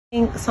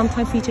think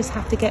sometimes we just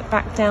have to get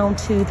back down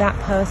to that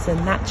person,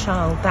 that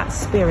child, that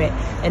spirit,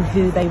 and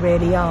who they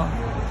really are.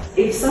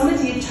 If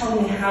somebody had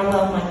told me how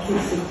well my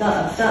kids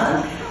had done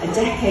a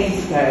decade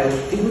ago,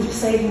 it would have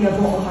saved me a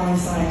lot of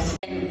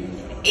anxiety.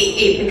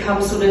 It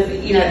becomes sort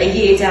of, you know, a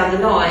year down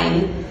the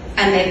line,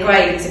 and their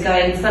grades are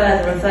going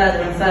further and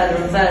further and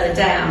further and further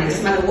down. It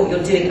doesn't matter what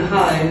you're doing at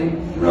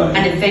home, right.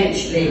 And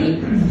eventually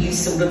you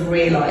sort of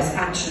realise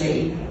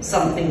actually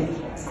something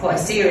quite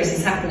serious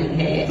is happening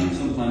here.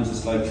 Sometimes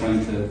it's like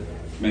trying to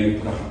maybe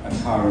put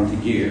a car into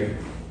gear,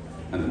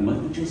 and it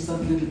might be just a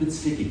little bit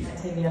sticky. It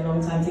takes me a long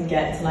time to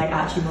get to like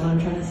actually what I'm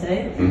trying to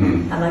say,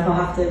 and like I'll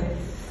have to,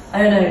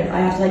 I don't know, I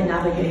have to like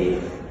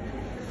navigate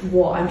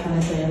what I'm trying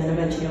to say, and then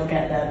eventually I'll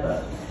get there,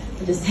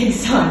 but it just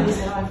takes time.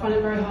 I find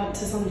it very hard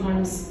to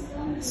sometimes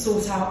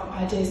sort out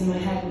ideas in my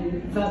head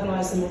and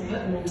verbalise them or put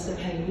them onto the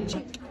page.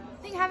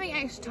 I think having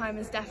extra time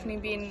has definitely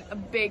been a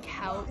big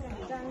help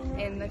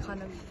in the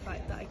kind of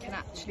fact that I can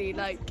actually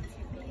like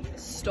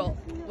stop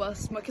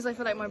because I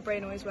feel like my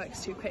brain always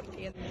works too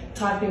quickly.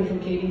 Typing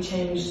completely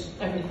changed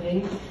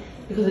everything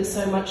because it's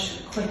so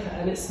much quicker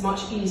and it's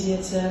much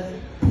easier to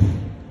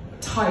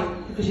type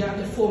because you don't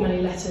have to form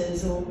any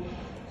letters or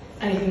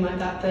anything like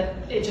that, that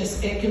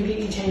it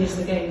completely changes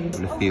the game.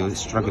 If you're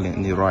struggling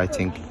in your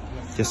writing,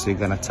 just you're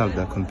gonna tell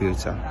the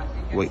computer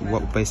what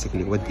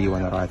do you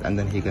want to write, and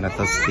then he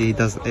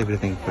does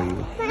everything for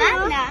you.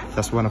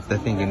 That's one of the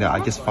things, you know,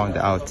 I just found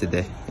it out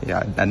today.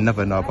 Yeah, I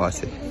never know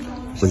about it.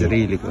 It's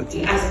really good.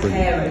 As a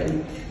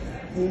parent,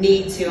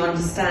 need to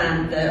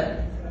understand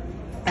that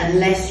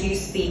unless you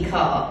speak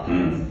up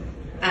and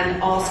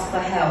ask for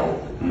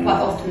help,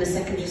 quite often the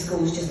secondary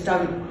schools just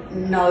don't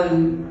know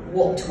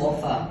what to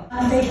offer.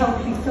 And they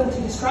help you filter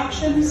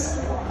distractions,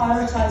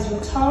 prioritise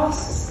your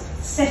tasks,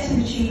 set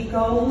and achieve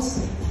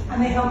goals,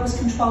 and they help us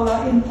control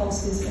our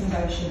impulses and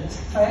emotions.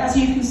 So as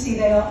you can see,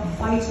 they are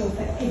vital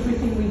for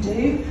everything we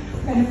do.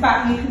 And in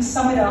fact, you can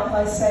sum it up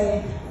by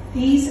saying,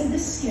 these are the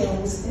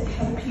skills that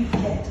help you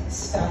get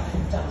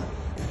stuff done.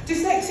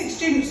 Dyslexic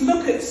students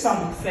look at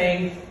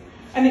something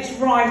and it's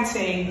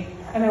writing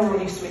and they're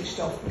already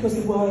switched off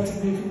because the words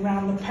are moving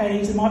around the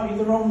page. There might be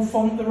the wrong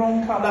font, the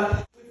wrong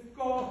colour. We've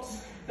got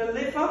the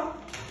liver,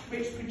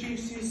 which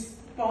produces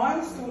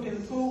bile stored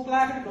in the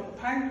gallbladder. We've got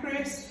the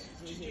pancreas,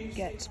 which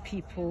gets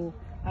people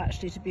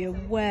actually to be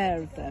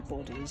aware of their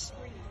bodies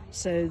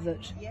so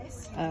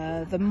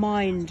that the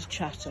mind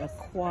chatter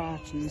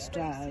quietens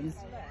down.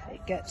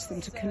 It gets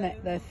them to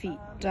connect their feet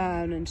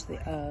down into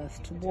the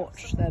earth, to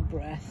watch their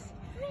breath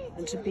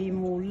and to be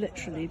more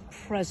literally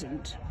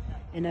present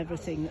in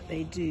everything that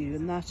they do,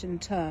 and that in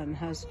turn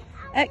has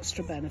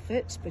extra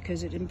benefits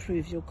because it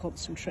improves your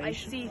concentration. I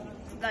see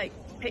like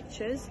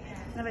pictures,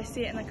 and if I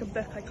see it in like a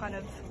book I kind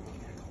of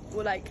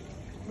will like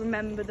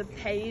remember the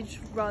page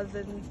rather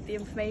than the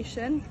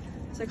information,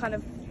 so kind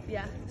of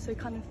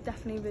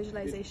definitely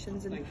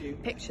visualizations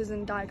and pictures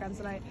and diagrams,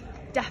 and I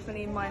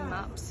definitely mind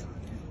maps.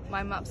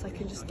 My maps, I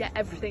can just get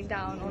everything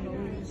down on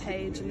one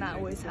page, and that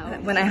always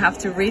helps. When I have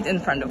to read in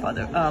front of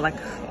like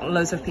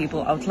loads of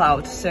people out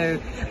loud,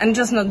 and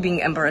just not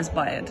being embarrassed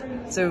by it.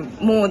 So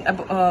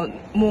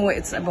more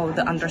it's about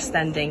the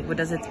understanding. What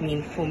does it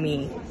mean for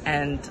me,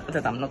 and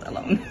that I'm not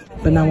alone.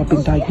 But now I've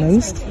been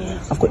diagnosed,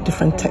 I've got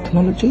different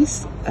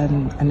technologies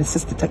and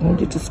assistive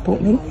technology to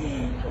support me,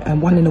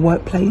 and one in the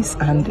workplace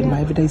and in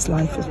my everyday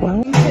life as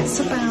well.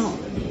 It's about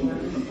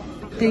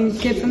being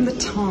given the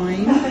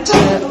time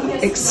to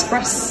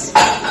express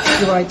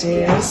your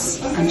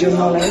ideas and your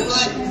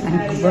knowledge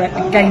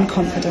and gain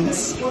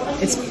confidence.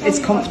 It's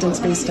confidence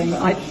boosting,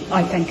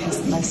 I think,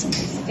 is the most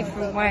important.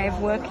 Different way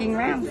of working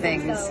around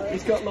things,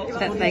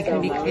 that they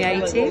can be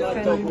creative,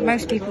 and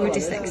most people with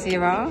dyslexia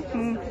are.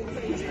 And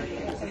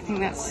I think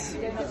that's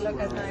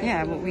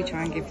what we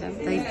try and give them.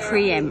 They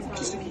preempt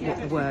what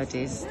the word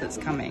is that's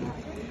coming.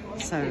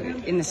 So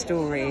in the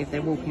story, if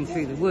they're walking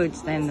through the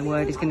woods, then the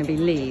word is going to be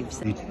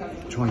leaves.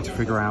 Trying to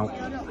figure out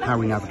how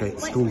we navigate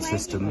the school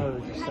system,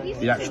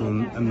 the actual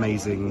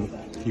amazing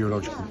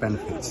neurological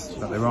benefits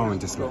that there are in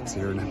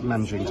dyslexia, and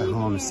managing to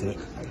harness it,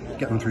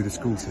 get them through the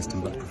school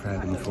system but prepare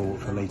them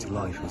for later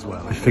life as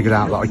well. I figured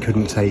out that I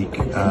couldn't take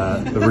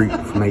the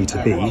route from A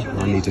to B.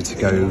 I needed to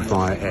go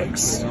via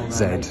X,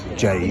 Z,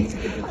 J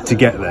to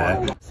get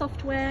there.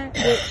 Software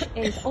which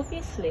is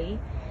obviously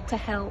to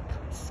help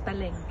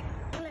spelling.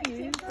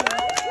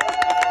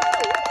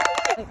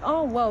 Like,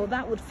 oh well,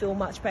 that would feel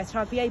much better.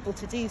 I'd be able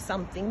to do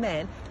something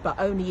then, but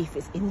only if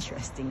it's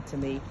interesting to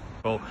me.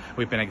 Well,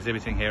 we've been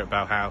exhibiting here at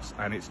Bauhaus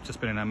and it's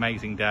just been an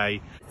amazing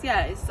day.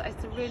 Yeah, it's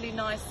a really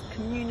nice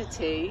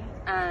community,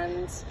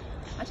 and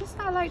I just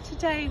felt like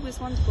today was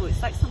wonderful.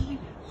 It's like something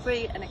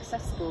free and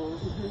accessible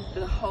for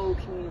the whole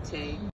community.